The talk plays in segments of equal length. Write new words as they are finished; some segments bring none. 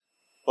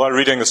Well, our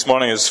reading this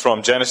morning is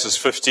from Genesis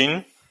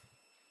 15.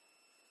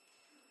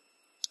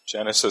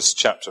 Genesis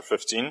chapter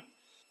 15.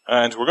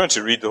 And we're going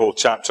to read the whole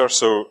chapter,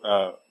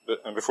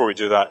 and before we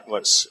do that,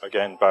 let's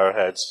again bow our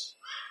heads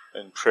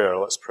in prayer.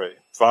 Let's pray.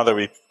 Father,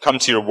 we come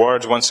to your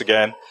word once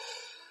again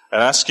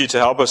and ask you to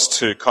help us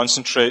to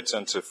concentrate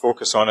and to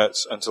focus on it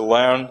and to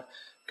learn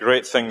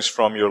great things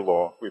from your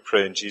law. We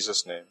pray in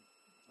Jesus' name.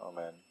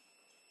 Amen.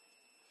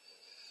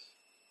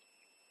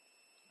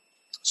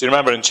 So you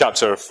remember in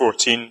chapter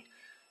 14,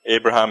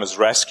 Abraham has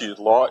rescued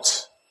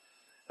Lot,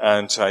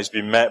 and he's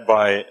been met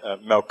by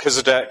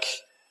Melchizedek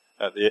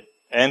at the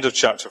end of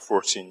chapter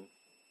 14.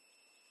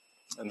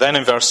 And then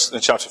in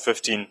chapter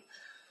 15,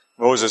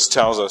 Moses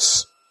tells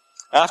us,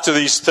 after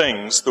these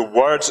things, the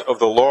word of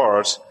the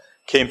Lord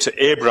came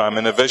to Abram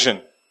in a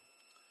vision.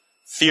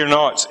 Fear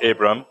not,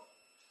 Abram,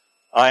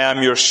 I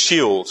am your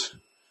shield.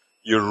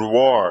 Your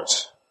reward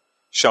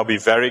shall be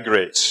very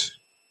great.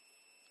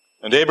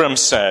 And Abram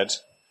said,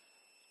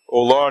 O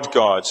Lord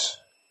God,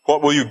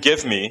 what will you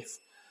give me?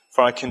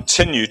 For I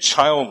continue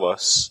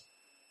childless,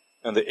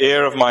 and the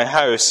heir of my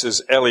house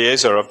is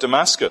Eliezer of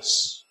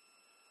Damascus.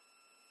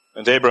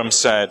 And Abram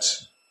said,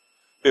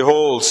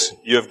 Behold,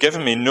 you have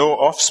given me no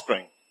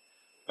offspring,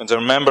 and a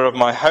member of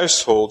my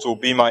household will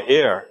be my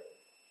heir.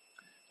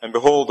 And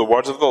behold, the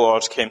word of the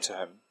Lord came to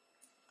him.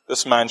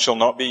 This man shall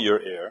not be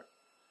your heir.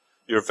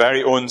 Your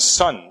very own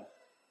son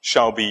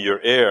shall be your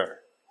heir.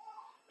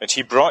 And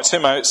he brought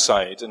him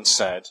outside and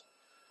said,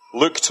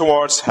 Look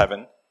towards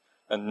heaven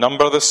and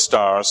number the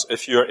stars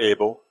if you are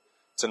able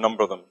to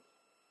number them.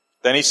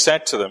 Then he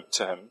said to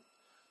him,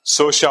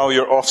 So shall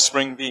your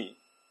offspring be.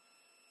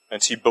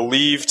 And he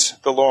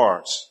believed the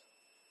Lord,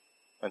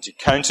 and he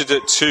counted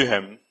it to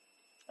him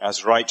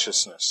as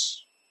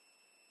righteousness.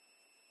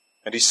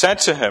 And he said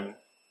to him,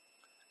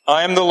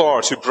 I am the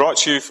Lord who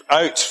brought you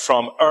out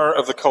from Ur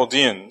of the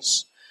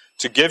Chaldeans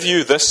to give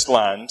you this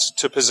land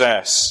to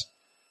possess.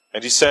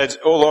 And he said,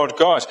 O Lord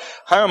God,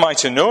 how am I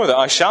to know that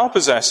I shall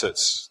possess it?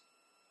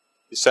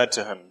 He said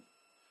to him,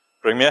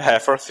 Bring me a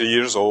heifer 3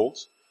 years old,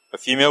 a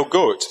female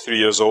goat 3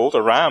 years old,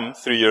 a ram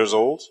 3 years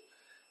old,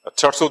 a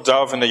turtle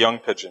dove, and a young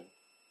pigeon.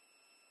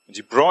 And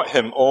he brought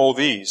him all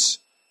these,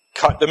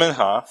 cut them in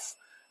half,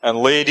 and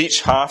laid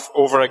each half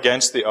over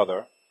against the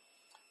other.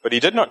 But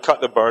he did not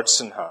cut the birds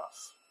in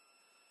half.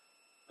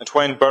 And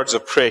when birds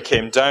of prey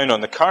came down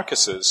on the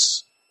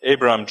carcasses,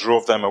 Abraham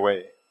drove them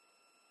away.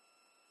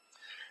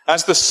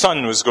 As the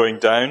sun was going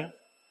down,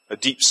 a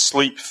deep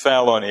sleep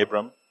fell on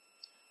Abram,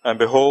 and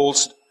behold,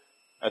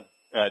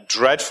 a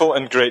dreadful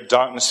and great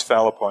darkness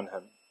fell upon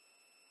him.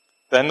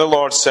 Then the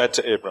Lord said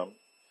to Abram,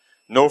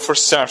 Know for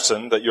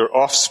certain that your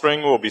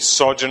offspring will be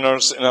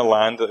sojourners in a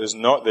land that is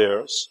not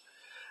theirs,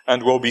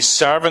 and will be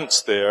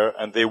servants there,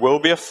 and they will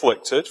be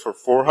afflicted for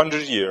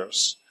 400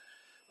 years.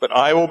 But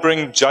I will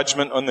bring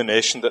judgment on the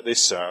nation that they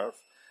serve,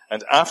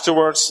 and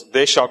afterwards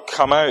they shall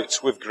come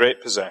out with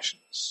great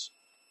possessions.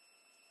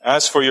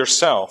 As for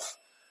yourself,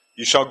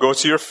 you shall go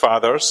to your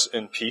fathers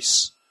in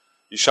peace.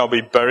 You shall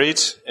be buried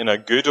in a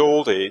good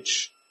old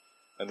age,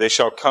 and they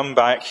shall come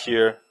back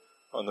here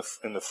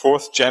in the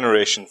fourth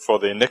generation, for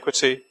the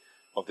iniquity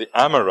of the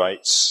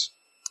Amorites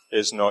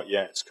is not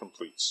yet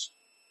complete.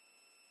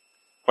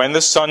 When the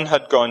sun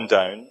had gone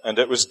down and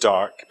it was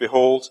dark,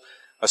 behold,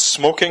 a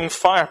smoking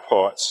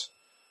firepot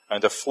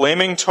and a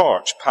flaming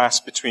torch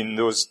passed between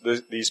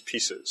these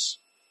pieces.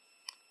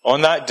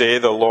 On that day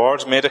the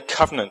Lord made a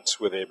covenant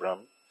with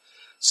Abram,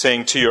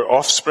 saying, To your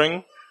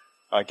offspring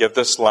I give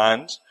this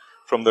land,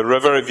 from the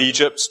river of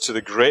Egypt to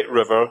the great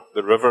river,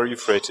 the river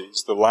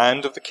Euphrates, the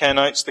land of the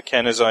Kenites, the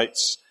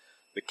Kenizzites,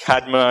 the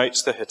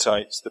Cadmonites, the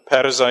Hittites, the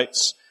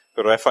Perizzites,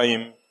 the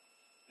Rephaim,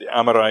 the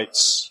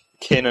Amorites,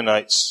 the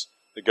Canaanites,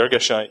 the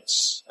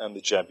Girgashites, and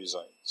the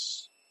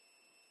Jebusites.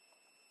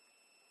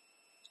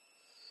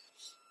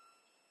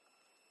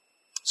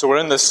 So we're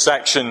in this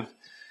section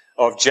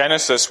of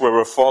Genesis where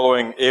we're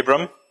following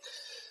Abram,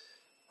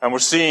 and we're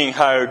seeing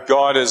how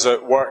God is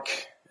at work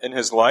in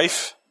his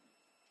life,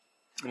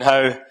 and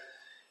how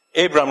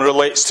Abram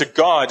relates to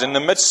God in the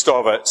midst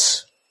of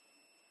it.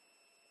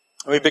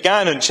 We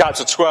began in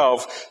chapter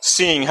 12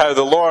 seeing how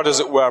the Lord,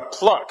 as it were,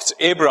 plucked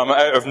Abram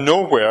out of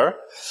nowhere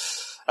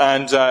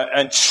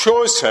and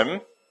chose him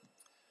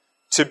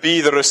to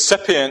be the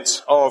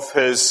recipient of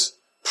his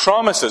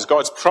promises,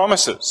 God's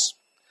promises.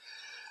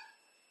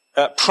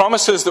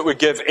 Promises that would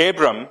give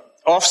Abram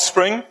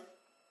offspring,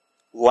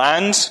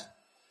 land,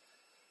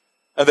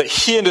 and that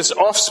he and his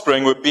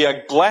offspring would be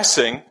a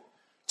blessing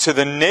to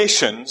the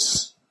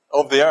nations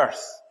of the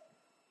earth.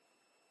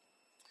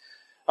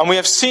 And we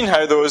have seen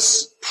how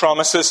those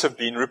promises have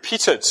been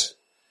repeated.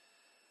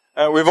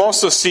 We've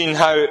also seen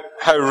how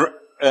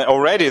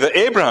already that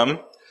Abraham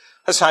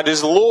has had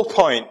his low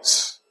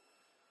point.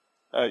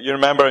 You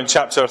remember in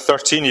chapter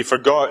 13 he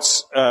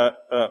forgot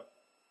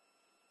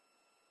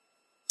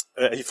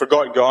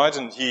God,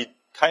 and he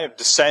kind of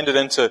descended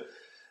into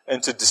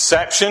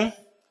deception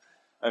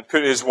and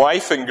put his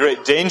wife in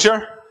great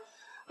danger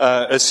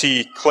as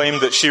he claimed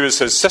that she was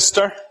his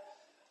sister.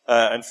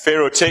 And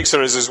Pharaoh takes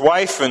her as his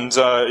wife, and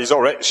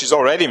she's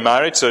already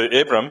married to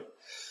Abram.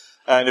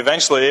 And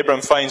eventually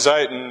Abram finds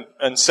out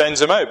and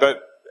sends him out.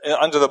 But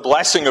under the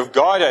blessing of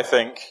God, I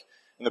think,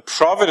 and the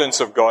providence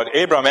of God,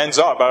 Abram ends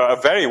up a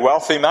very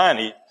wealthy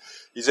man.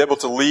 He's able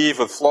to leave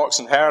with flocks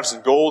and herds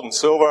and gold and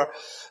silver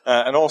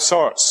and all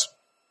sorts.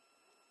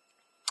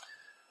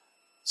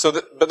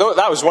 But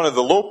that was one of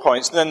the low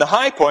points. And then the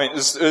high point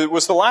was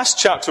the last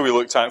chapter we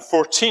looked at,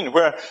 14,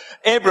 where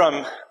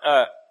Abram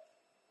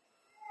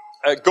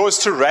goes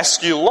to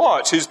rescue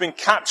Lot, who's been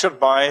captured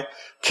by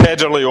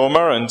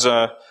Kedorlaomer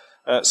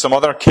and some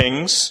other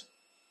kings.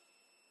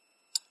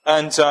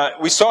 And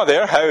we saw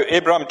there how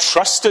Abram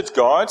trusted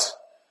God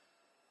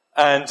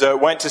and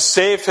went to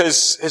save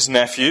his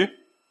nephew,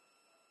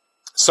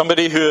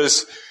 somebody who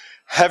is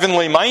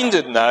heavenly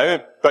minded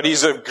now, but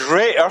he's of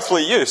great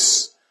earthly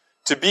use.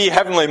 To be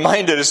heavenly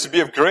minded is to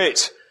be of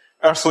great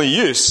earthly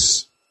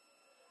use.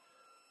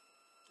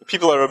 The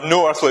people that are of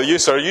no earthly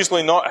use are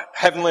usually not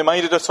heavenly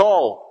minded at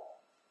all.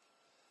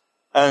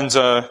 And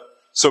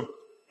so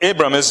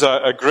Abram is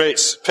a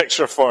great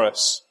picture for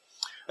us.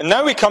 And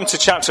now we come to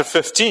chapter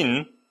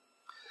 15,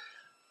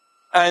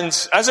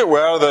 and as it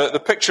were, the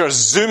picture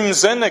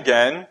zooms in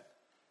again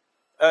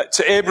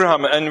to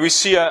Abraham, and we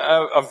see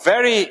a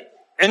very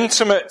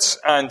intimate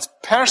and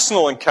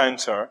personal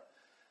encounter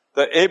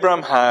that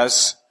Abraham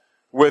has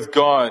with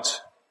God.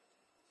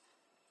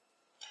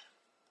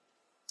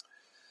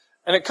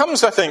 And it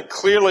comes, I think,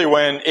 clearly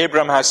when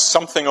Abraham has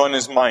something on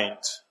his mind.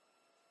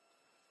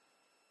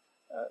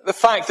 The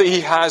fact that he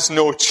has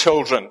no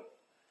children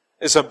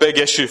is a big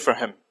issue for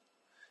him.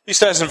 He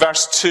says in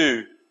verse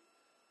 2,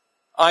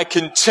 I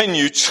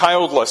continue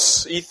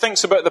childless. He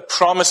thinks about the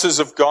promises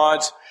of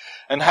God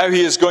and how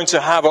he is going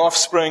to have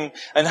offspring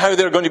and how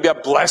they're going to be a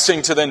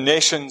blessing to the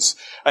nations.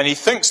 And he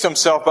thinks to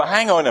himself, but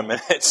hang on a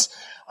minute,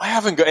 I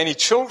haven't got any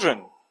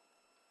children.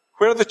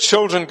 Where are the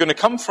children going to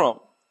come from?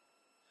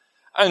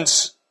 And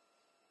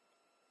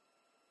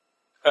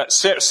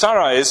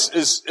Sarah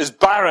is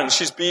barren.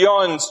 She's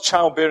beyond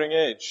childbearing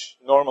age,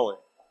 normally.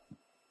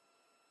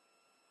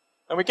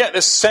 And we get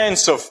this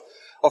sense of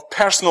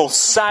personal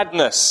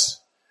sadness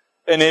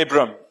in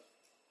Abram.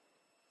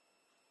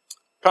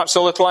 Perhaps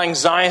a little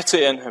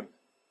anxiety in him.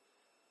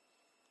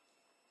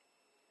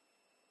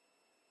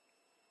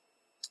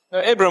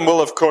 Now, Abram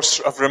will, of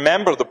course, have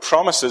remembered the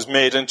promises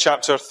made in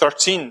chapter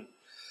 13.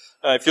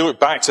 If you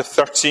look back to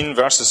 13,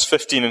 verses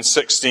 15 and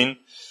 16,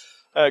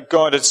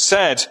 God had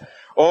said,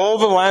 all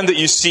the land that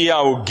you see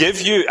I will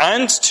give you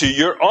and to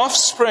your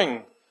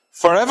offspring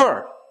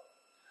forever.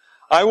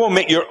 I will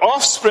make your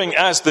offspring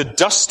as the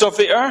dust of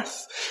the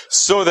earth,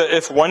 so that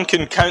if one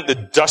can count the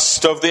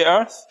dust of the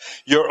earth,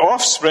 your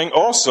offspring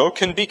also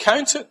can be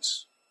counted.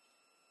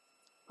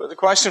 But the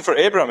question for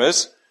Abram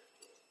is,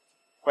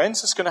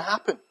 when's this going to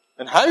happen?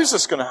 And how is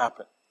this going to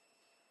happen?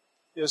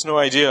 He has no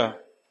idea.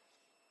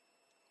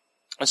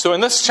 And so in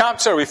this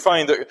chapter we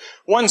find that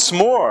once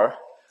more,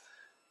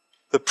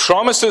 the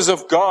promises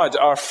of God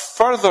are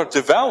further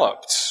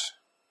developed.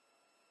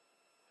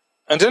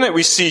 And in it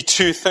we see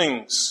two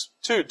things,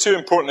 two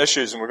important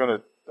issues, and we're going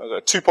to,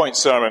 a 2-point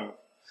sermon.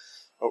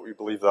 Hope you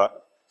believe that.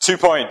 2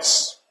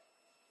 points.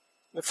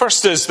 The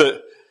first is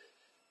that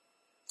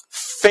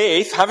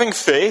faith, having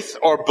faith,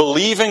 or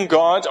believing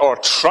God, or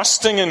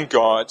trusting in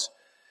God,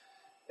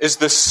 is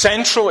the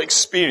central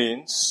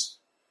experience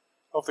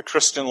of the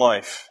Christian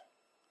life.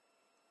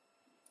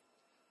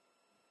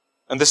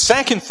 And the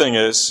second thing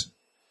is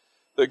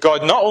that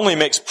God not only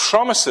makes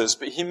promises,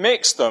 but he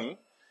makes them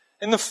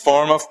in the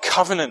form of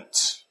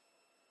covenant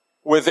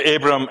with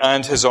Abram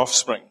and his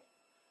offspring.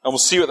 And we'll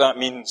see what that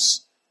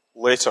means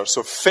later.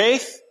 So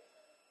faith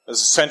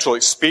is a central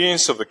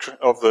experience of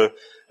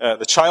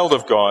the child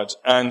of God,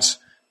 and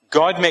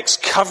God makes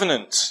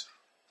covenant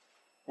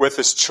with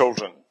his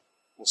children.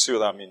 We'll see what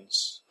that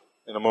means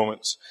in a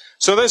moment.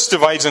 So this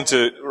divides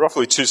into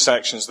roughly 2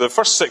 sections. The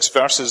first 6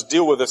 verses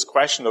deal with this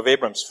question of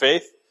Abram's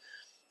faith,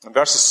 and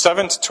verses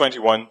 7 to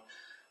 21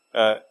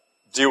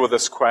 deal with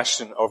this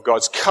question of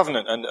God's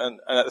covenant, and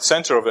at the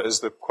center of it is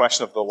the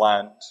question of the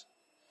land.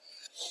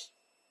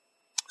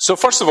 So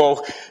first of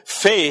all,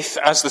 faith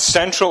as the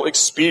central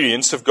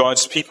experience of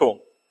God's people.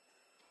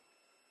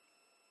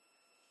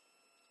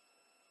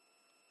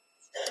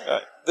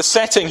 The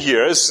setting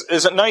here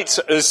is at night,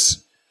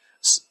 is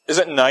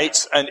at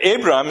night, and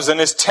Abram's in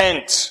his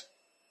tent.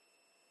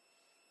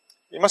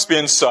 He must be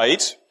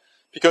inside,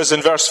 because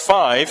in verse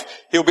 5,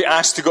 he'll be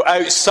asked to go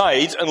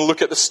outside and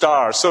look at the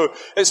stars. So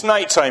it's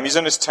nighttime, he's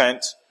in his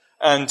tent,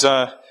 and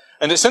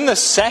it's in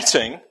this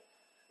setting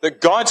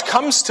that God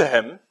comes to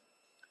him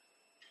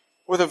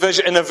with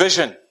in a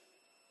vision.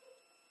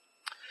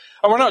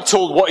 And we're not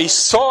told what he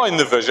saw in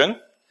the vision.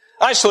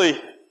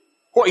 Actually,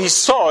 what he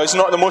saw is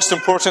not the most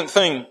important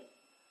thing.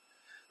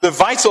 The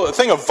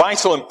thing of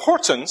vital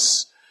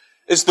importance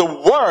is the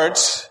word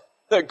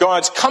that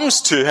God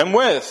comes to him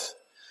with.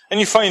 And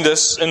you find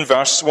this in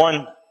verse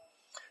 1.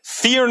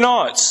 Fear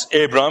not,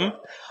 Abram,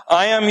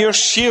 I am your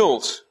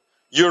shield.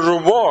 Your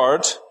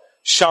reward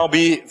shall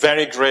be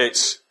very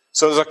great.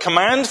 So there's a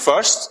command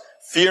first.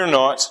 Fear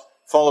not,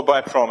 followed by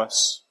a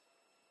promise.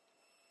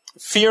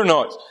 Fear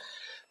not.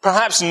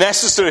 Perhaps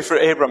necessary for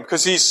Abram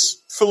because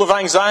he's full of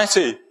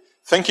anxiety,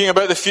 thinking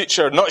about the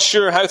future, not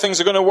sure how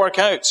things are going to work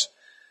out.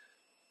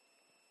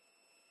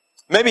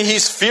 Maybe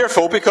he's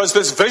fearful because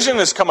this vision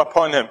has come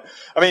upon him.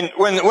 I mean,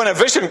 when a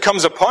vision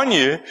comes upon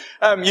you,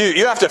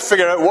 you have to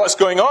figure out what's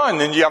going on,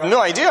 and you have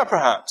no idea,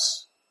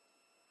 perhaps.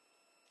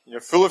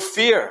 You're full of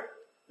fear.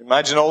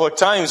 Imagine all the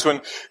times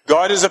when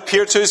God has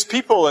appeared to his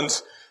people,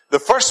 and the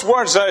first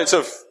words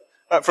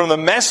from the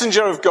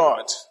messenger of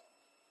God,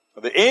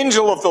 the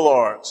angel of the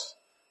Lord,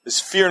 is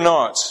fear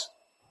not.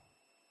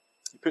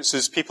 He puts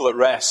his people at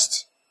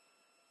rest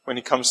when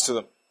he comes to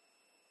them.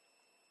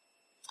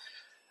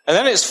 And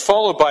then it's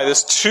followed by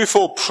this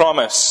twofold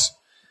promise.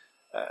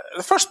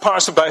 The first part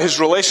is about his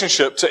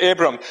relationship to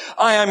Abram.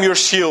 I am your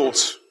shield.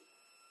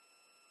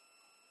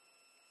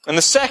 And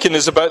the second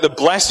is about the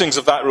blessings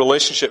of that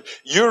relationship.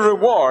 Your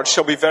reward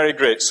shall be very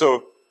great.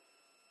 So,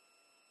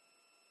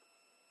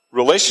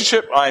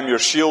 relationship, I am your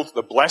shield.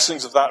 The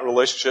blessings of that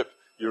relationship,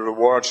 your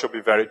reward shall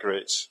be very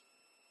great.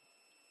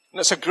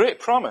 And it's a great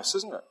promise,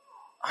 isn't it?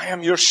 I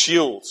am your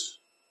shield.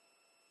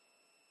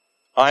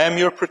 I am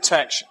your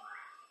protection.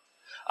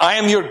 I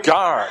am your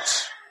guard.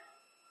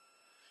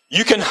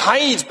 You can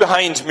hide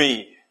behind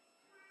me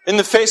in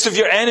the face of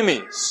your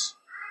enemies.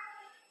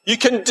 You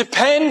can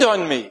depend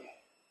on me.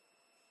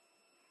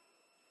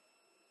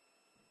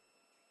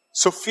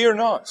 So fear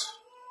not.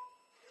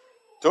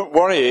 Don't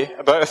worry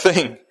about a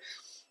thing.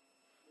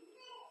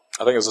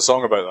 I think there's a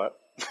song about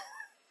that.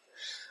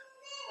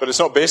 But it's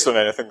not based on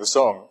anything, the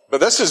song. But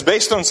this is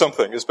based on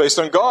something. It's based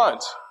on God.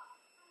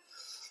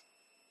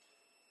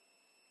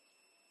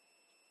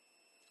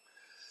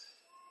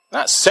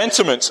 That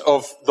sentiment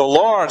of the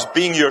Lord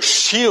being your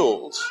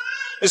shield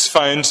is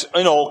found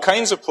in all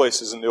kinds of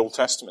places in the Old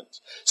Testament.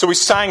 So we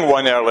sang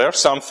one earlier,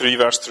 Psalm 3,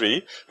 verse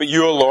 3. But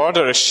you, O Lord,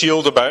 are a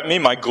shield about me,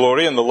 my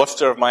glory and the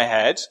lifter of my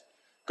head.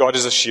 God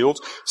is a shield.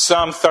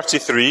 Psalm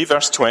 33,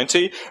 verse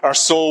 20. Our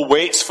soul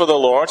waits for the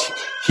Lord.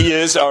 He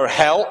is our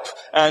help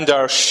and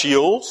our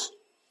shield.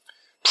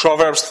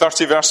 Proverbs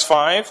 30, verse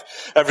 5.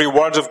 Every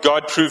word of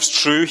God proves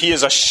true. He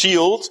is a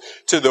shield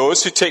to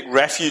those who take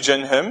refuge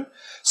in him.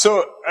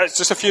 So, it's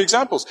just a few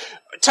examples.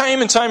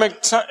 Time and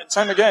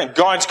time again,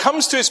 God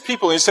comes to his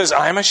people and he says,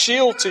 I am a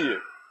shield to you.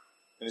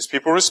 And his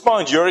people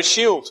respond, you're a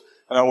shield,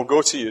 and I will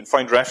go to you and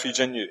find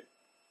refuge in you.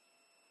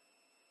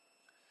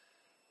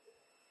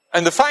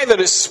 And the fact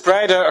that it's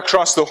spread out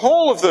across the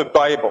whole of the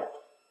Bible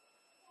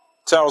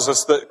tells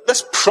us that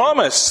this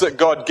promise that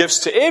God gives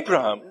to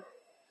Abraham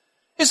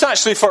is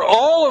actually for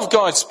all of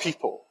God's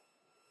people.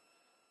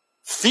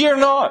 Fear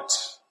not.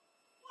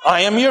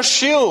 I am your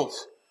shield.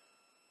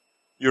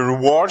 Your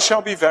reward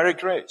shall be very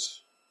great.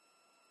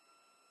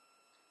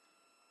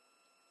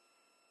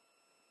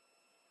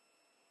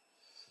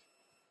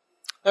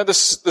 Now, the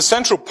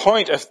central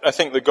point I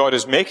think that God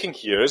is making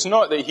here is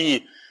not that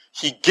He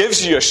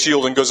gives you a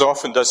shield and goes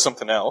off and does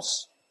something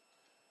else.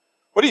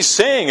 What He's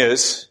saying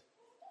is,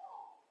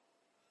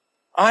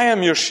 I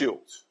am your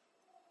shield.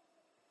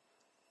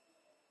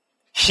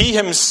 He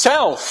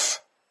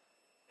Himself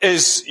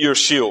is your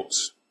shield.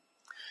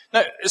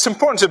 Now, it's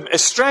important to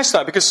stress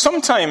that because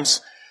sometimes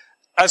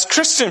as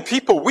Christian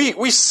people,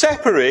 we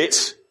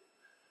separate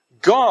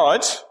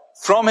God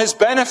from His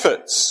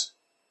benefits.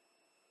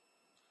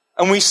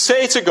 And we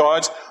say to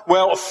God,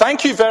 well,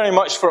 thank you very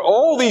much for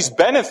all these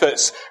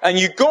benefits, and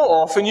you go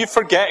off and you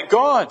forget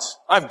God.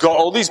 I've got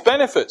all these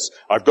benefits.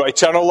 I've got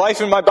eternal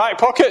life in my back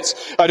pocket.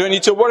 I don't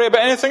need to worry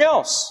about anything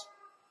else.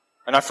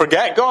 And I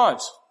forget God.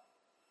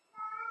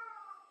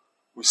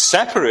 We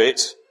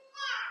separate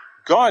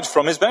God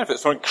from His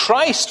benefits, from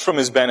Christ from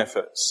His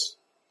benefits.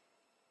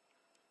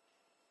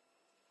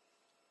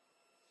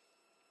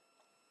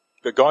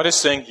 But God is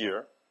saying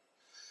here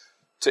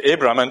to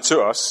Abraham and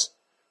to us,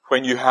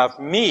 when you have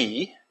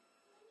me,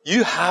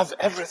 you have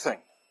everything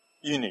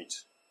you need.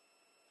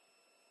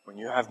 When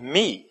you have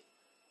me,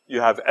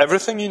 you have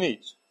everything you need.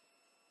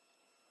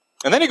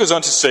 And then he goes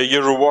on to say,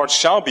 your reward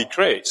shall be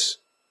great.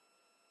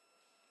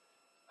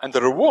 And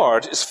the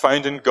reward is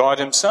found in God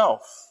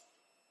Himself.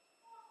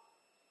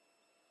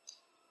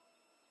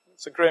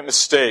 It's a great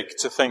mistake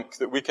to think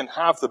that we can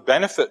have the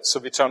benefits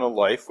of eternal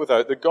life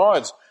without the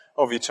God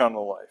of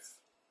eternal life.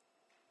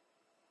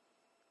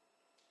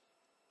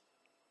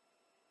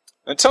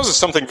 And it tells us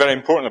something very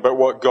important about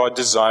what God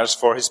desires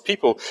for His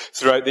people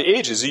throughout the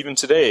ages, even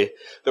today.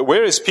 That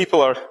where His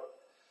people are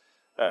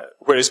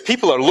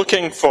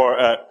looking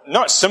for,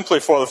 not simply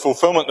for the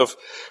fulfillment of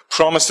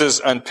promises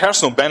and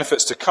personal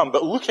benefits to come,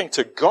 but looking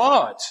to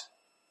God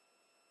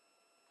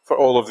for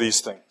all of these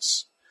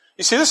things.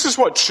 You see, this is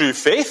what true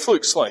faith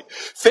looks like.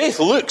 Faith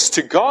looks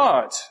to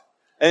God,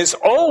 and it's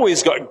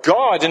always got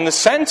God in the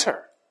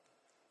center.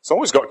 It's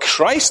always got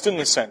Christ in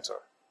the center.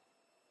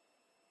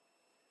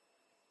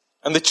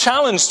 And the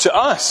challenge to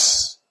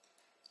us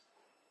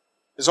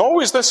is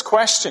always this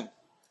question: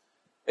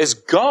 is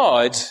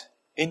God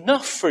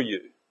enough for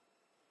you?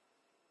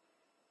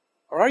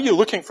 Or are you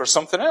looking for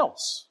something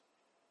else?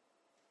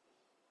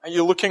 Are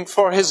you looking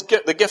for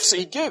the gifts that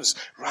he gives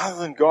rather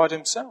than God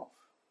himself?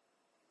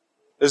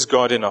 Is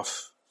God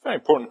enough? Very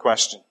important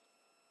question.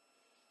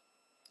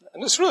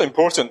 And it's really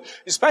important,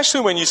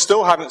 especially when you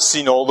still haven't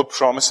seen all the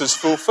promises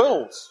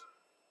fulfilled.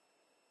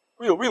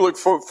 We look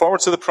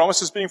forward to the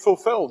promises being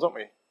fulfilled, don't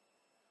we?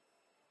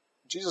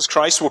 Jesus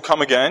Christ will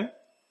come again,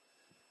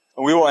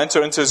 and we will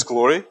enter into his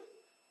glory.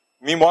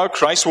 Meanwhile,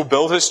 Christ will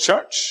build his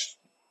church.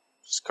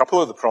 Just a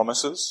couple of the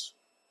promises.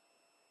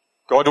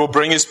 God will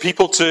bring his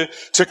people to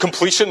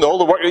completion. All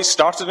the work that he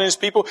started in his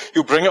people,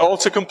 he'll bring it all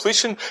to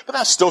completion. But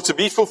that's still to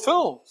be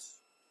fulfilled.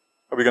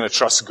 Are we going to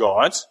trust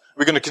God? Are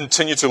we going to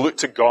continue to look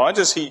to God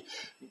as he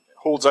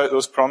holds out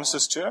those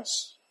promises to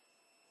us?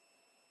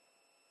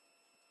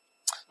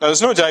 Now,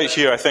 there's no doubt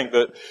here, I think,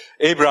 that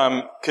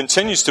Abraham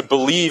continues to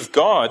believe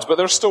God, but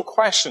there are still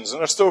questions, and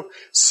there are still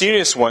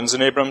serious ones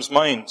in Abraham's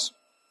mind.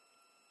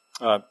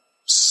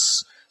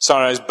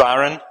 Sarah is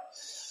barren.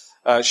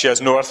 She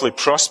has no earthly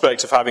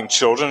prospect of having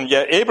children.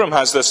 Yet Abraham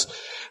has this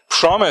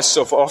promise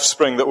of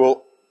offspring that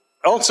will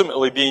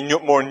ultimately be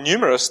more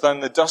numerous than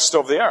the dust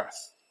of the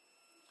earth.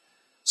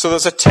 So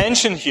there's a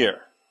tension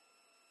here.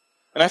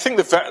 And I think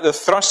the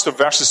thrust of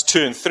verses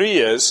 2 and 3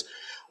 is,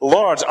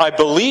 Lord, I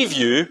believe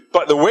you,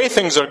 but the way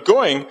things are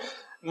going,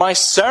 my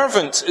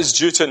servant is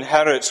due to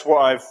inherit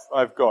what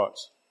I've got.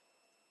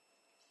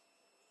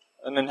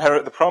 And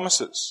inherit the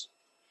promises.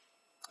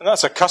 And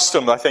that's a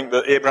custom, I think,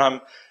 that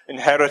Abraham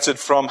inherited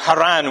from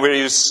Haran, where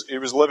he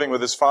was living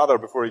with his father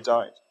before he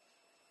died.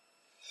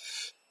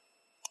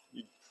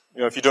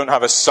 If you don't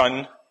have a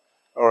son,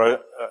 or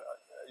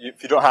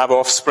if you don't have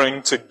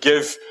offspring to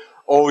give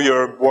all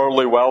your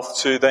worldly wealth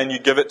to, then you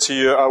give it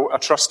to a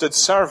trusted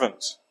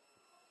servant.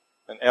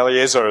 And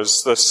Eliezer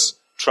is this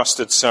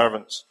trusted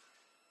servant.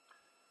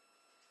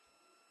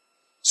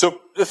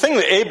 So the thing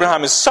that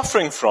Abraham is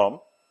suffering from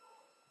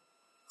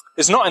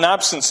is not an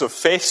absence of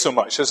faith so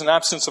much as an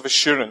absence of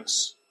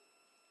assurance.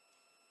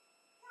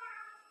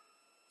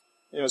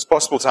 It's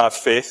possible to have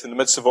faith in the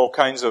midst of all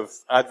kinds of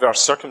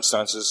adverse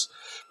circumstances,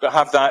 but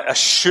have that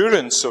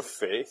assurance of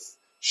faith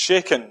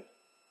shaken.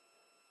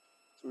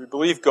 So we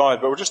believe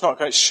God, but we're just not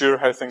quite sure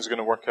how things are going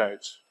to work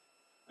out.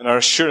 And our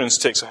assurance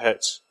takes a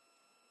hit.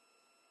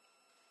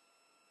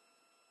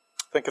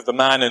 Think of the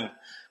man in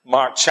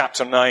Mark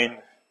chapter 9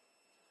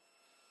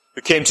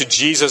 who came to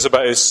Jesus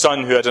about his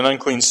son who had an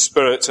unclean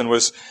spirit and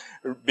was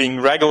being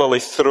regularly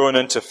thrown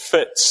into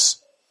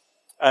fits.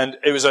 And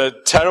it was a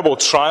terrible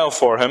trial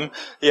for him.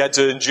 He had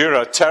to endure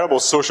a terrible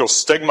social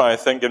stigma, I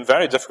think, in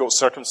very difficult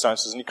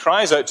circumstances. And he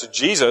cries out to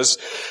Jesus,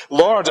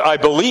 Lord, I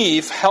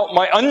believe, help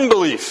my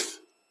unbelief.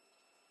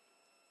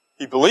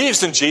 He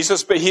believes in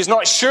Jesus, but he's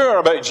not sure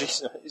about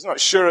Jesus. He's not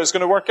sure it's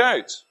going to work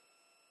out.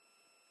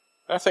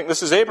 I think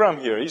this is Abraham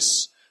here.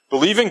 He's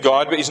believing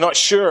God, but he's not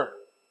sure.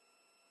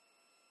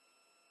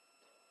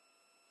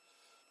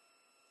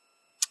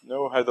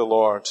 Know how the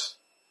Lord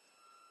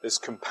is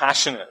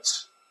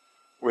compassionate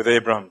with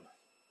Abraham.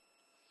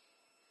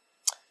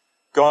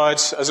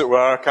 God, as it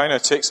were, kind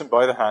of takes him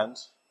by the hand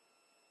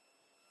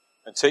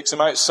and takes him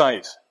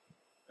outside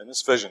in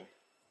this vision.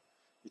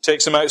 He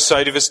takes him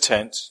outside of his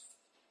tent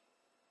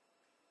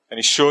and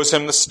he shows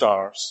him the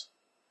stars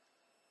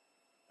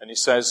and he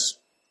says,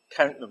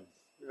 count them.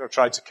 Have you ever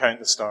tried to count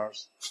the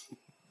stars?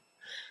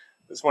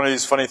 It's one of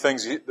these funny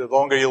things. The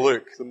longer you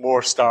look, the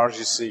more stars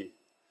you see.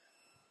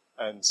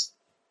 And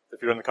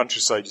if you're in the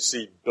countryside, you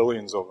see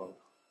billions of them.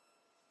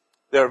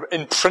 They're,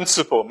 in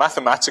principle,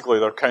 mathematically,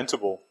 they're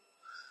countable.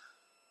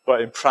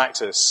 But in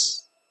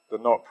practice,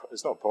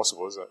 it's not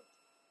possible, is it?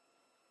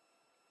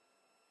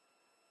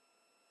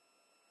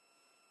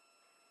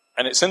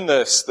 And it's in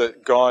this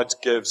that God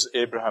gives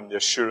Abraham the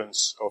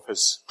assurance of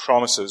his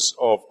promises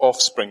of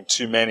offspring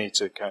too many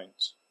to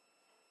count.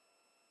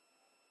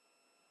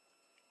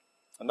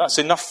 And that's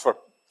enough for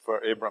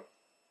Abraham.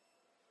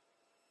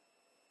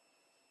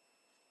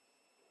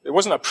 It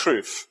wasn't a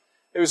proof.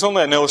 It was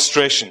only an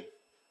illustration,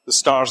 the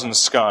stars in the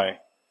sky.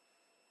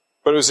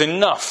 But it was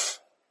enough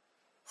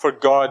for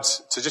God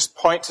to just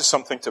point to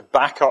something to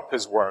back up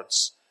his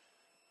words.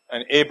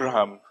 And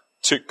Abraham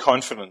took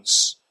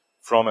confidence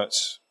from it.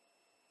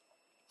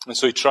 And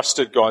so he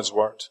trusted God's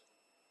word.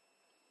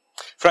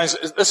 Friends,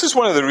 this is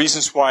one of the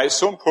reasons why it's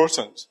so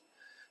important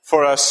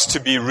for us to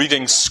be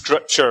reading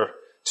Scripture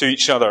to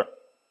each other.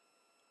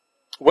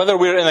 Whether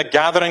we're in a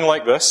gathering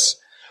like this,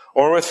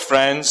 or with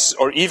friends,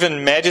 or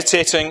even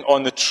meditating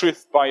on the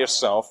truth by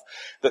yourself,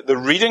 that the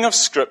reading of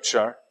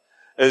Scripture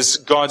is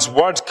God's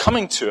word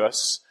coming to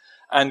us,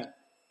 and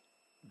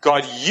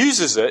God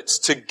uses it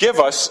to give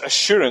us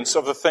assurance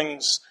of the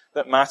things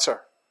that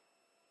matter.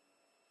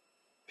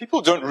 People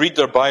who don't read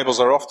their Bibles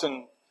are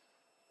often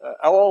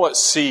all at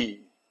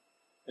sea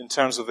in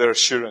terms of their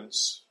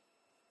assurance,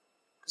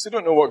 because they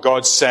don't know what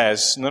God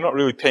says, and they're not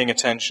really paying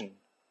attention.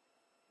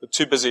 They're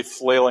too busy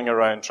flailing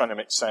around trying to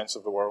make sense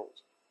of the world.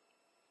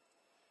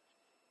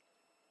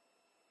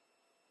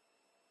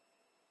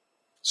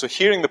 So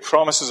hearing the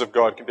promises of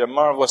God can be a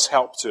marvelous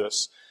help to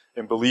us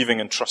in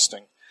believing and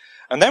trusting.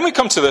 And then we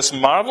come to this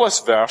marvelous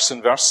verse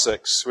in verse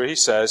 6 where he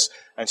says,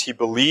 and he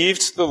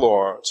believed the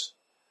Lord,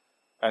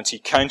 and he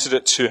counted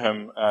it to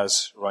him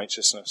as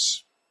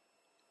righteousness.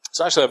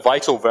 It's actually a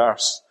vital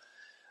verse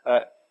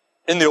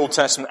in the Old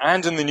Testament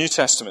and in the New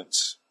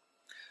Testament.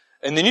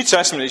 In the New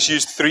Testament,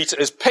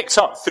 it's picked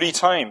up 3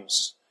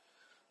 times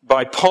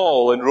by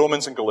Paul in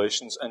Romans and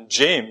Galatians and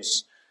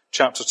James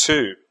chapter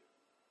 2.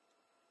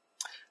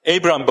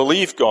 Abraham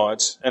believed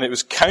God, and it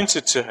was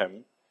counted to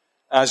him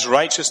as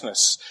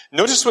righteousness.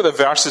 Notice what the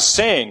verse is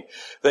saying,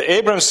 that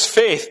Abraham's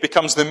faith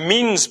becomes the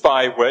means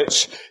by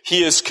which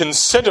he is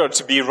considered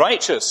to be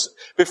righteous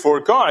before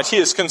God. He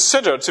is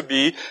considered to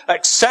be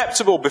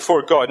acceptable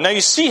before God. Now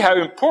you see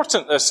how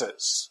important this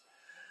is.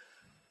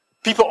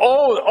 People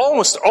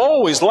almost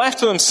always left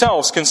to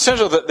themselves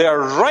consider that they are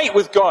right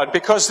with God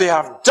because they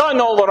have done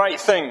all the right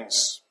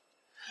things.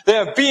 They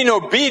have been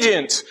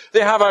obedient. They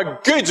have a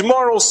good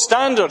moral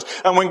standard.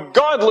 And when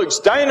God looks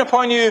down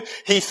upon you,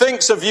 he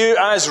thinks of you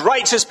as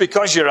righteous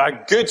because you're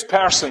a good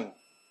person.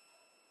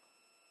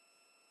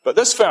 But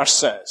this verse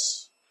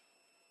says,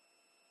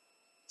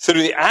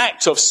 through the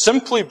act of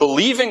simply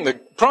believing the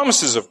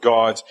promises of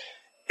God,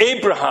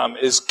 Abraham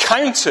is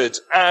counted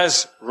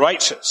as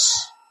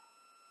righteous.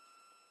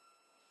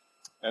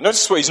 Now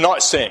notice what he's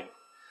not saying.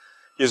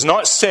 He is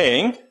not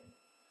saying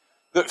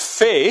that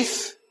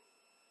faith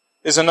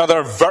is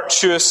another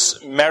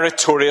virtuous,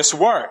 meritorious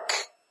work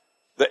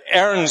that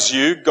earns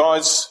you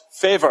God's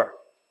favor.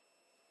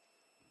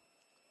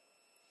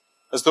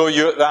 As though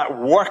that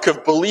work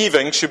of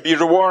believing should be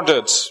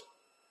rewarded.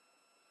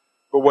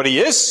 But what he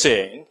is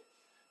saying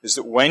is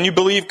that when you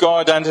believe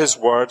God and his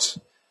word,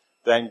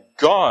 then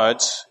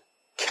God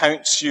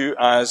counts you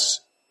as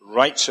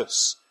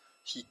righteous.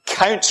 He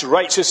counts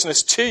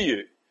righteousness to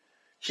you.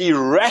 He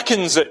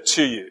reckons it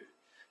to you.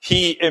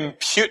 He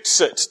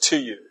imputes it to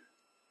you.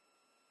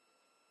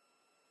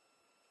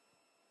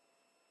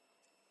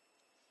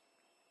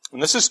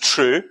 And this is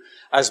true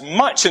as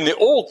much in the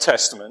Old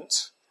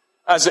Testament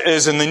as it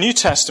is in the New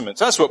Testament.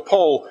 That's what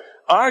Paul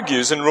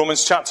argues in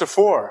Romans chapter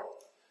 4.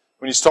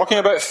 When he's talking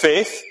about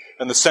faith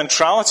and the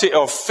centrality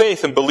of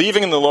faith and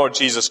believing in the Lord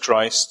Jesus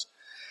Christ,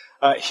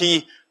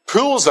 he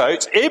pulls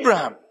out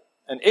Abraham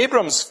and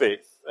Abraham's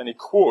faith, and he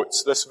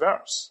quotes this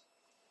verse.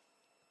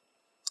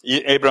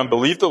 Abraham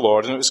believed the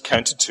Lord, and it was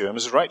counted to him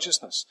as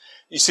righteousness.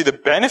 You see, the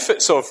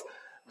benefits of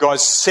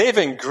God's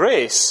saving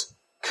grace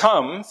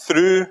come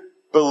through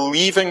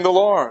believing the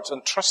Lord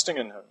and trusting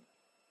in him.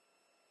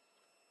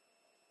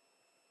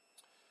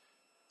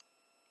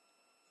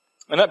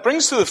 And that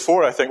brings to the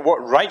fore, I think,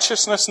 what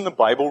righteousness in the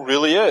Bible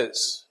really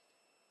is.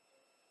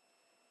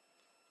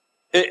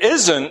 It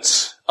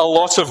isn't a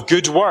lot of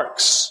good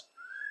works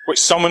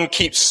which someone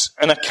keeps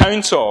an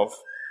account of.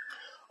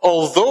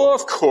 Although,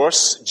 of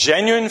course,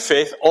 genuine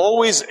faith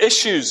always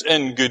issues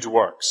in good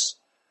works.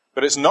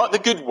 But it's not the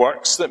good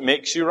works that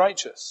makes you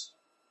righteous.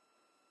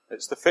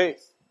 It's the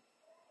faith.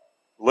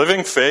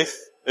 Living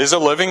faith is a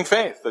living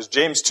faith, as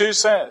James 2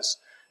 says.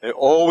 It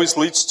always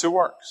leads to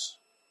works.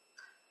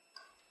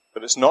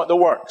 But it's not the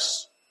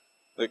works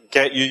that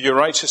get you your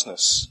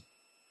righteousness.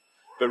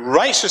 But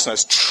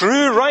righteousness,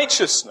 true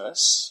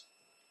righteousness,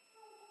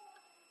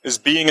 is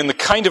being in the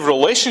kind of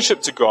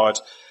relationship to God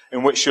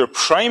in which your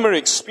primary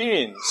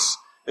experience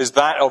is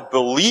that of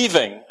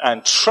believing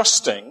and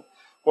trusting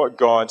what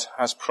God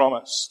has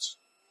promised.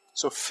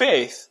 So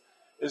faith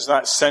is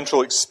that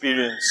central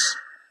experience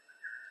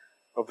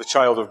of the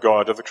child of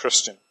God, of the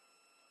Christian.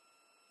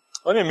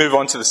 Let me move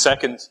on to the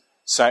second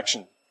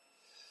section.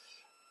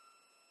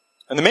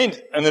 And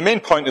the main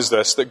point is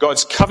this, that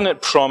God's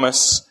covenant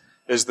promise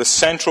is the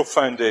central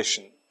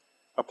foundation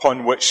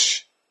upon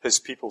which his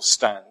people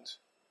stand.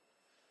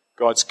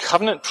 God's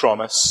covenant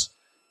promise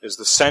is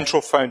the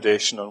central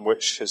foundation on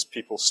which his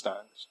people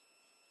stand.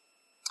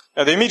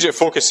 Now, the immediate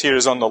focus here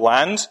is on the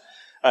land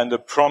and the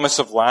promise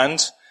of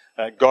land.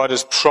 God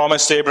has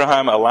promised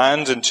Abraham a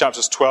land in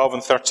chapters 12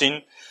 and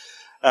 13.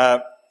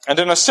 And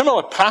in a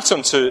similar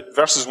pattern to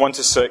verses 1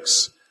 to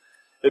 6,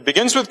 it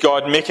begins with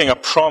God making a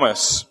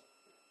promise.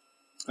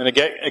 And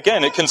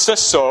again, it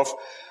consists of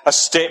a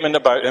statement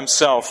about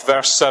himself.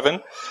 Verse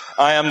 7,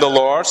 I am the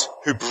Lord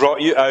who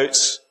brought you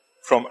out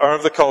from Ur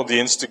of the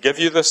Chaldeans to give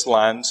you this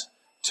land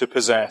to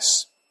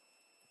possess.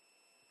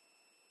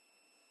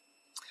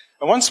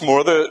 And once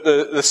more,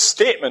 the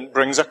statement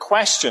brings a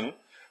question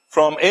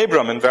from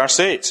Abram in verse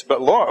 8.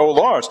 But Lord, O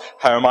Lord,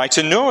 how am I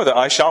to know that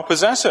I shall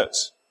possess it?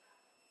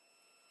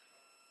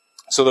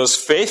 So there's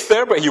faith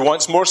there, but he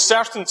wants more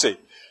certainty.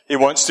 He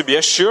wants to be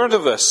assured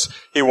of this.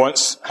 He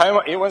wants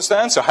the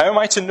answer. How am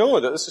I to know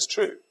that this is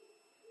true?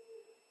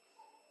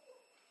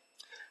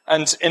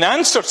 And in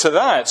answer to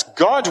that,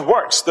 God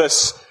works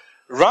this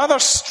rather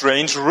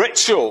strange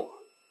ritual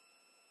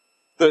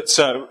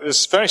that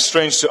is very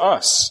strange to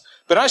us,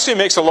 but actually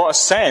makes a lot of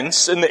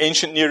sense in the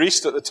ancient Near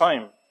East at the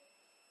time.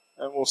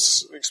 And we'll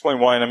explain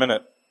why in a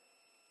minute.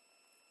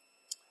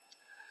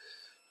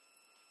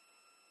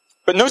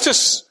 But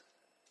notice,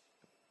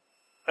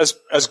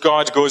 as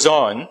God goes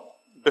on,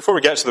 before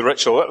we get to the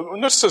ritual,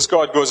 notice as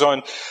God goes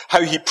on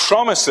how he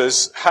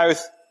promises how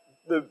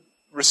the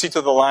receipt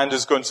of the land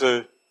is going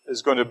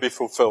to be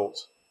fulfilled.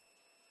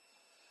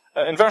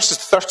 In verses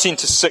 13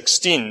 to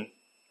 16,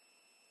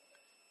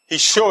 he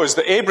shows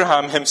that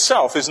Abraham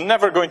himself is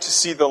never going to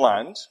see the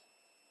land.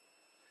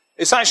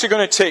 It's actually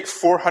going to take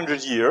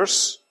 400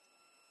 years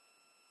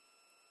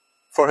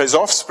for his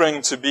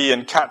offspring to be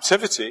in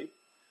captivity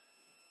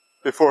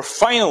before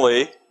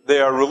finally they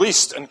are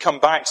released and come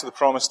back to the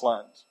promised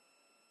land.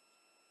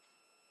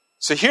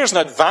 So here's an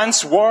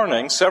advance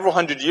warning several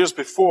hundred years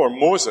before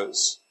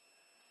Moses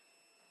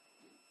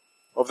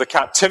of the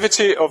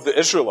captivity of the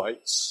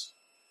Israelites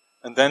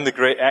and then the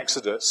great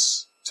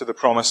exodus to the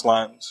promised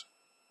land.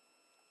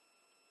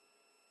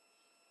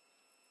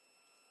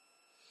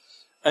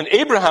 And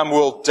Abraham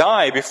will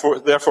die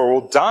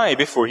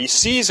before he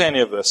sees any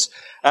of this.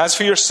 As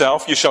for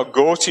yourself, you shall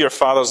go to your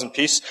fathers in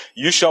peace.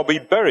 You shall be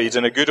buried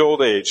in a good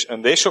old age,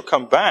 and they shall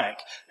come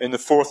back in the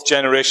fourth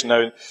generation.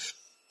 Now,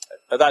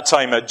 at that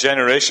time, a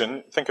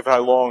generation, think of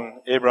how long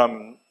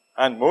Abraham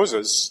and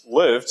Moses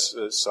lived.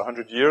 It's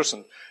 100 years,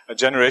 and a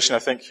generation, I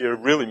think, here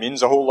really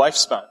means a whole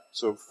lifespan.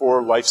 So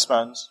 4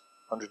 lifespans,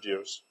 100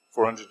 years,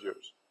 400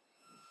 years.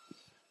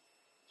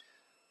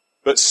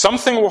 But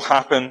something will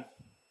happen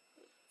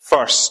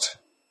first.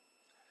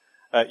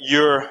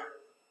 Your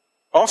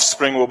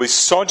offspring will be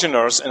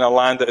sojourners in a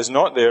land that is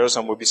not theirs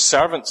and will be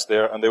servants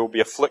there, and they will be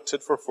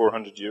afflicted for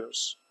 400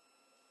 years.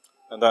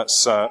 And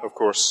that's, of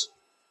course,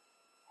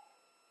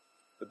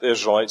 the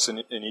Israelites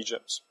in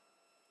Egypt.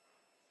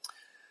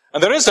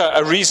 And there is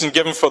a reason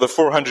given for the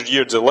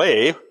 400-year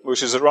delay,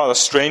 which is rather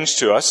strange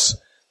to us.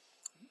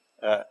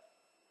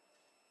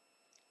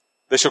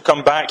 They shall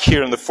come back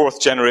here in the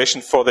fourth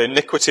generation, for the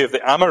iniquity of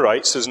the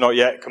Amorites is not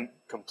yet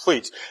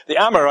complete. The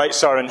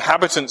Amorites are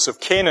inhabitants of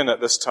Canaan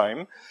at this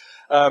time.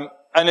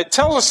 And it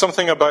tells us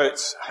something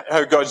about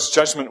how God's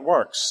judgment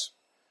works.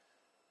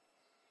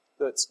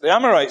 That the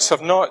Amorites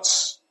have not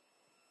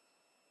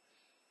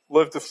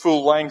lived the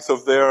full length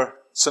of their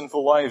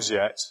sinful lives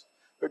yet.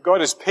 But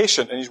God is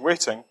patient and he's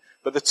waiting.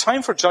 But the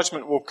time for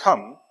judgment will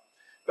come.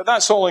 But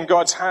that's all in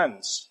God's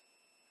hands.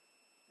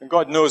 And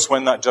God knows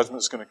when that judgment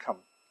is going to come.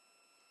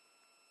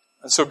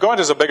 And so God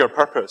has a bigger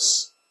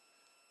purpose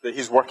that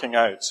he's working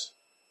out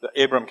that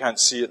Abram can't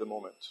see at the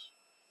moment.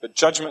 But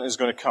judgment is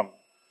going to come.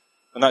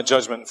 And that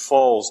judgment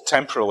falls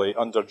temporarily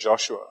under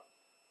Joshua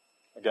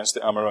against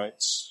the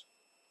Amorites.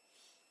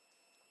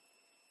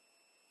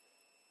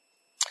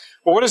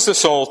 Well, what does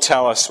this all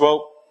tell us?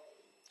 Well,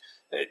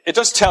 it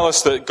does tell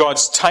us that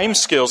God's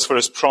timescales for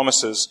his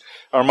promises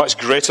are much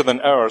greater than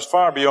ours,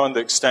 far beyond the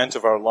extent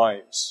of our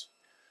lives.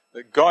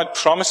 That God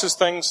promises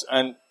things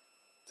and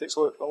it takes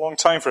a long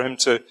time for him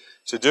to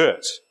do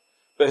it.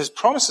 But his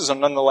promises are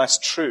nonetheless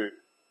true.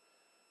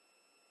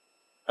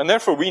 And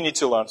therefore we need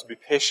to learn to be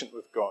patient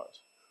with God.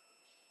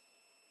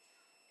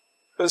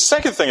 But the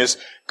second thing is,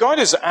 God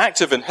is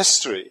active in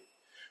history,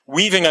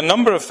 weaving a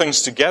number of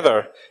things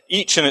together,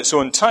 each in its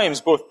own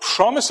times, both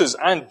promises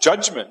and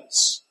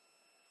judgments,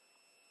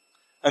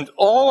 and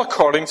all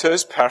according to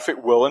his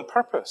perfect will and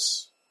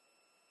purpose.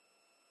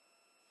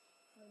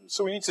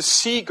 So we need to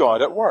see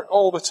God at work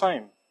all the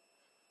time,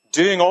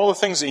 doing all the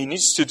things that he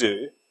needs to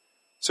do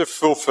to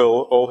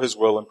fulfill all his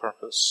will and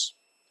purpose.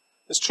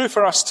 It's true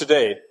for us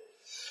today.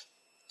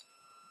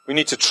 We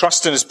need to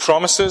trust in his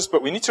promises,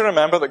 but we need to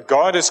remember that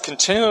God is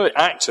continually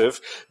active,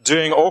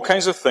 doing all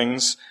kinds of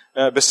things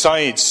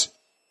besides.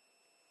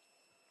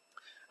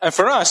 And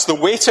for us, the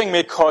waiting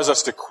may cause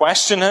us to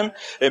question him.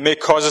 It may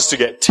cause us to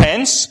get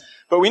tense.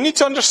 But we need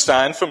to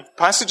understand from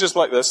passages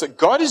like this that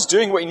God is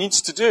doing what he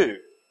needs to do.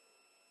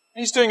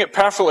 He's doing it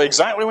perfectly,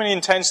 exactly when he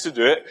intends to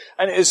do it,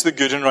 and it is the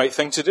good and right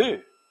thing to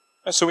do.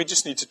 And so we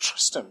just need to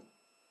trust him.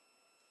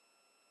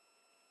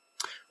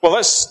 Well,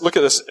 let's look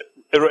at this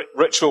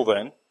ritual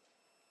then.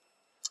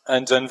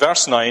 And in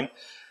verse 9,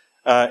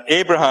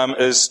 Abraham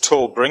is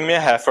told, bring me a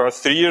heifer,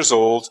 3 years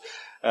old,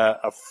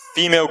 a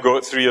female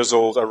goat 3 years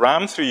old, a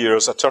ram 3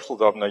 years, a turtle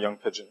dove, and a young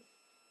pigeon.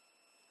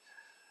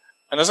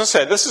 And as I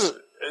said, this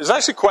is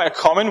actually quite a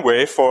common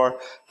way for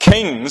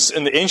kings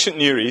in the ancient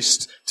Near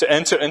East to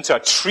enter into a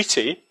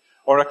treaty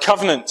or a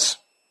covenant.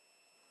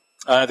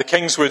 The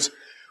kings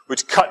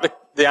would cut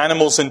the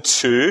animals in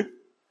two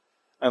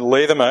and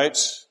lay them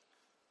out.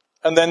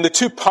 And then the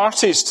two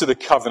parties to the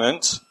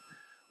covenant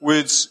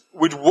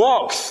would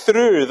walk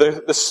through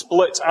the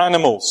split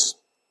animals.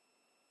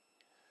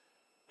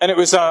 And it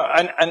was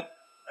an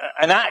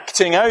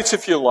acting out,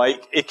 if you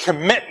like, a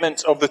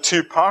commitment of the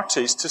two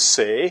parties to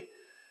say,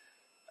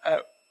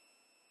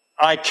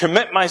 I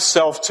commit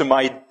myself to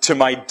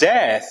my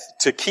death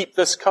to keep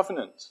this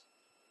covenant.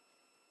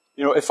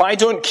 You know, if I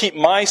don't keep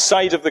my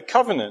side of the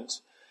covenant,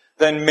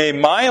 then may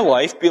my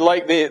life be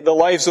like the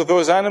lives of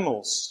those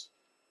animals,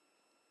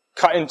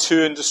 cut in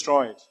two and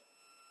destroyed.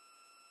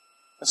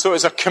 And so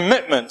it's a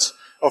commitment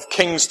of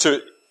kings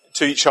to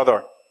each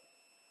other.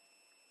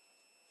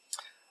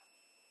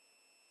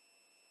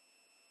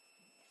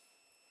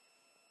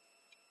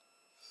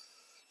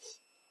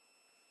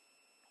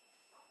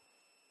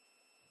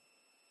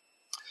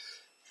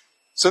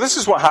 So this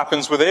is what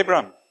happens with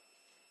Abraham.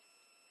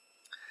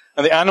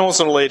 And the animals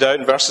are laid out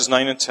in verses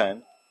 9 and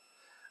 10.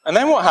 And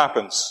then what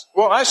happens?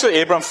 Well, actually,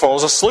 Abraham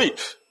falls asleep.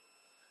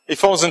 He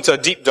falls into a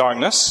deep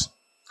darkness.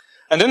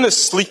 And in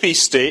this sleepy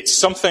state,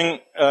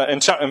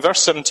 in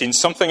verse 17,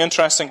 something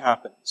interesting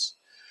happens.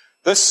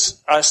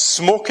 This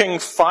smoking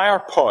fire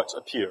pot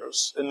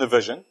appears in the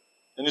vision,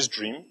 in his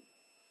dream.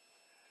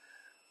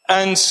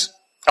 And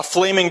a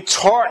flaming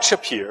torch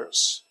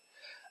appears.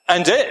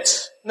 And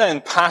it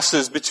then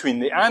passes between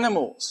the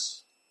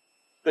animals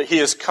that he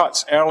has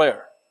cut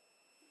earlier.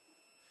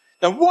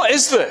 Now, what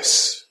is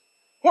this?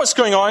 What's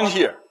going on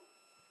here?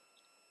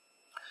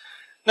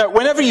 Now,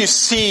 whenever you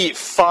see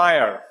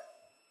fire,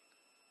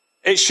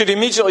 it should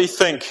immediately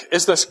think,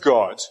 is this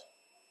God?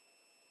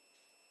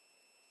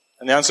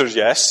 And the answer is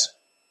yes.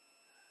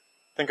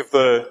 Think of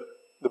the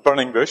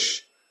burning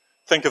bush.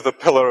 Think of the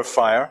pillar of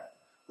fire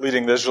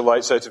leading the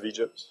Israelites out of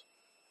Egypt.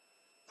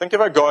 Think of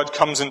how God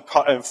comes in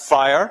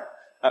fire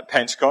at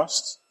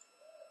Pentecost.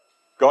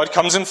 God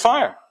comes in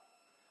fire.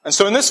 And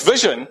so in this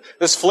vision,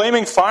 this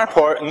flaming fire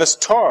pot and this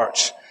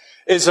torch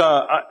is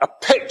a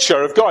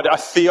picture of God, a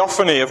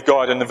theophany of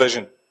God in the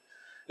vision.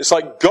 It's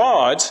like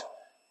God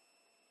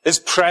is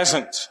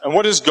present. And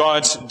what does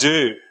God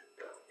do?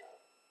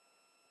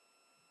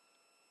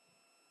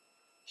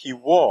 He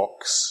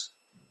walks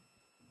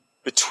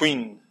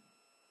between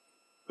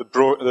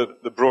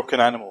the broken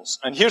animals.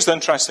 And here's the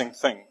interesting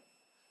thing.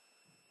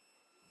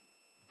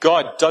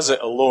 God does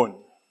it alone.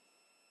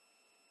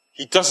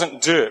 He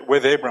doesn't do it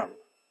with Abraham.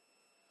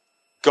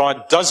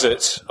 God does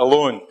it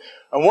alone.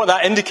 And what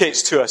that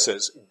indicates to us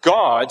is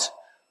God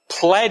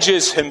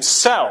pledges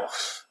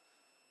himself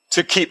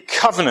to keep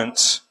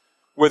covenant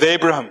with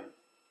Abraham.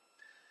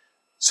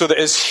 So that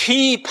as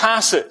he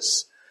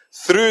passes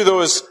through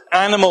those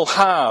animal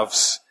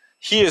halves,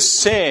 he is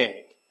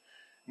saying,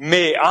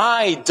 may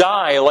I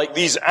die like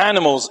these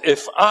animals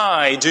if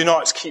I do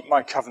not keep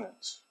my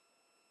covenant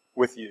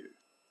with you.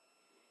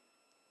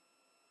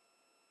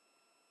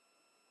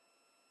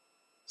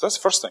 So that's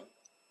the first thing.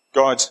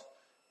 God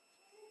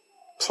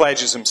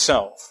pledges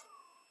himself.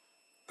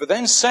 But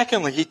then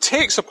secondly, he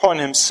takes upon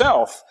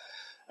himself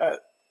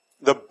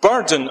the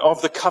burden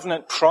of the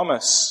covenant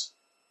promise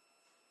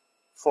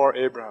for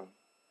Abraham.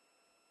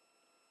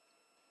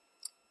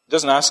 He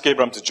doesn't ask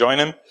Abraham to join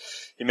him.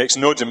 He makes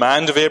no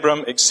demand of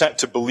Abraham except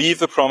to believe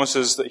the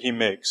promises that he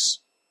makes.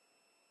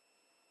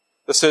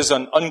 This is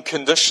an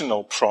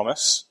unconditional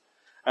promise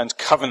and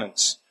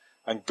covenant,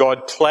 and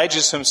God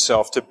pledges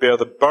himself to bear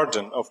the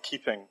burden of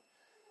keeping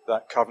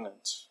that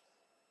covenant.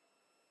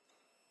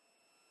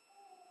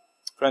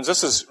 Friends,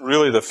 this is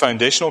really the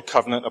foundational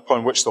covenant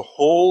upon which the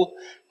whole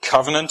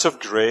covenant of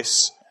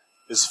grace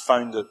is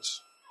founded.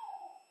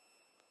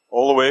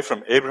 All the way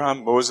from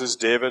Abraham, Moses,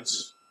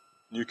 David's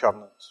new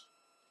covenant.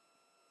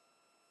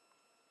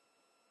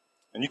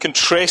 And you can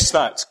trace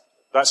that.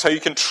 That's how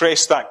you can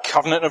trace that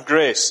covenant of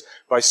grace,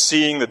 by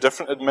seeing the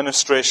different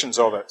administrations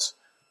of it.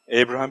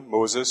 Abraham,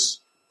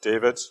 Moses,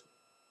 David,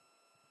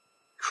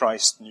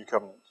 Christ, new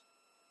covenant.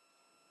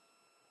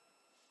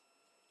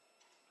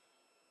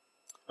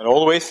 And all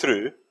the way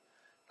through,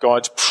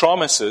 God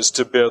promises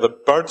to bear the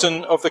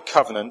burden of the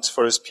covenant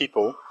for his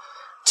people,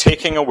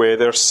 taking away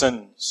their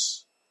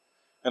sins.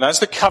 And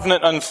as the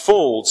covenant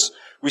unfolds,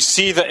 we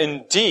see that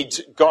indeed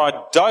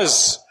God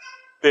does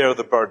bear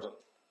the burden.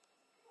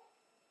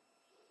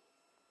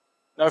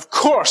 Now, of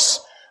course,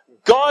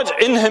 God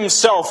in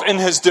himself, in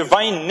his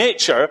divine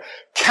nature,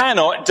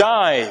 cannot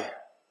die.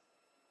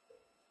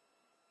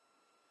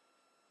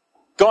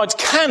 God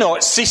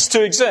cannot cease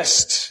to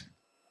exist.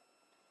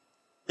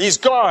 He's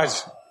God.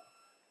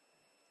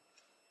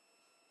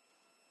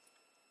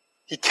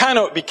 He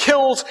cannot be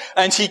killed,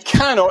 and he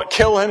cannot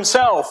kill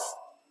himself.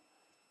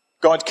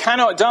 God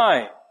cannot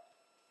die.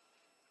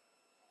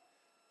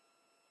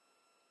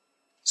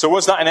 So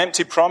was that an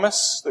empty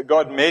promise that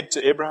God made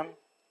to Abraham?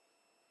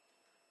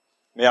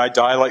 May I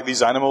die like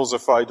these animals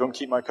if I don't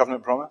keep my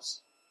covenant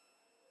promise?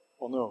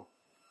 Well, no.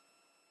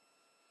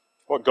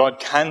 What God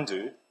can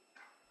do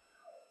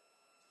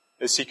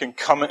is he can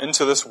come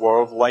into this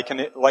world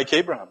like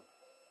Abraham.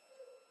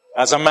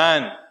 As a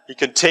man, he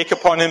can take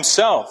upon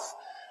himself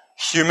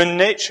human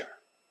nature.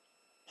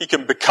 He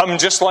can become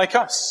just like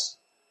us.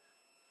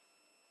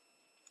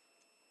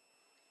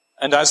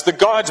 And as the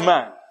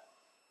God-man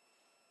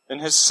in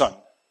his Son,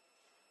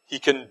 he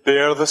can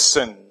bear the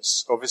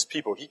sins of his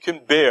people. He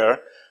can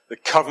bear the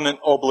covenant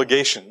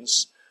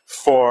obligations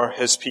for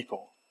his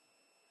people,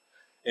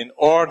 in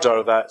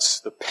order that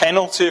the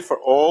penalty for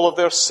all of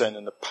their sin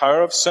and the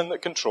power of sin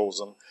that controls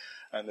them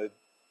and the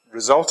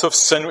result of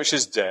sin, which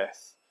is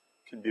death,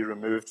 can be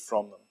removed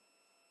from them.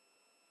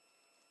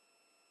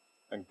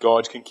 And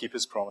God can keep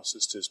his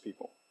promises to his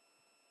people.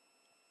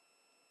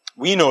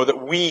 We know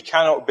that we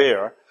cannot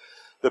bear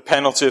the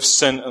penalty of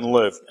sin and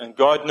live, and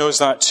God knows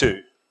that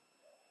too.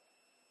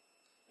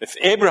 If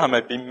Abraham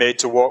had been made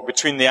to walk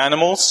between the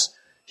animals,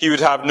 he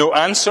would have no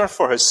answer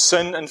for his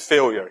sin and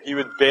failure. He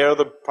would bear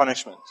the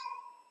punishment.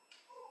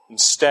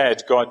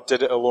 Instead, God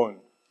did it alone.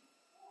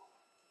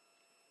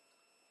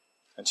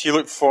 And he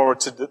looked forward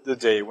to the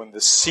day when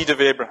the seed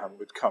of Abraham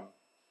would come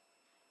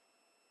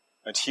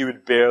and he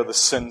would bear the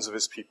sins of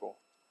his people,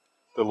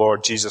 the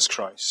Lord Jesus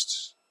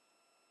Christ.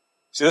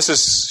 See,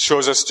 this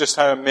shows us just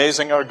how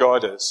amazing our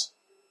God is,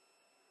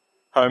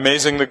 how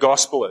amazing the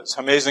gospel is,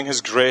 how amazing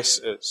his grace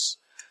is,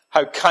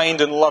 how kind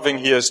and loving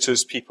he is to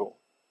his people.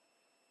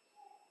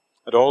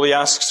 And all he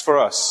asks from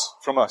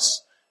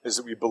us, is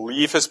that we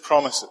believe his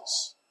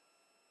promises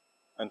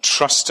and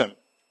trust him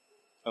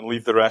and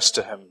leave the rest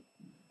to him.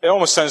 It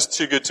almost sounds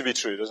too good to be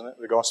true, doesn't it,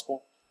 the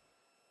gospel?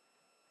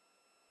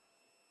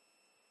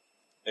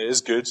 It is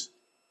good,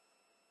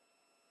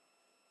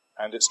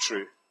 and it's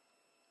true.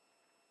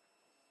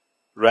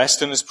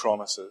 Rest in his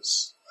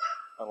promises,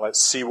 and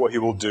let's see what he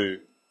will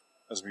do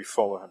as we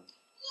follow him.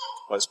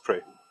 Let's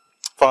pray.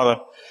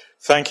 Father,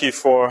 thank you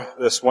for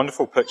this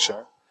wonderful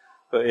picture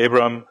that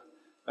Abraham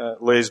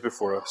lays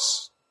before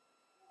us,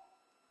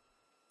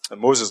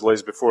 and Moses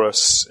lays before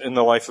us in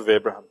the life of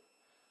Abraham.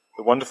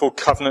 The wonderful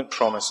covenant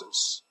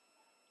promises.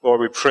 Lord,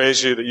 we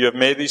praise you that you have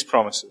made these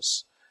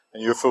promises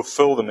and you have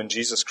fulfilled them in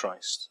Jesus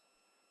Christ.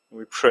 And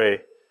we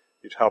pray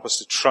you'd help us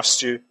to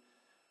trust you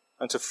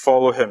and to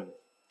follow him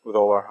with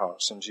all our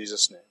hearts. In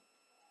Jesus' name,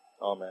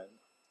 amen.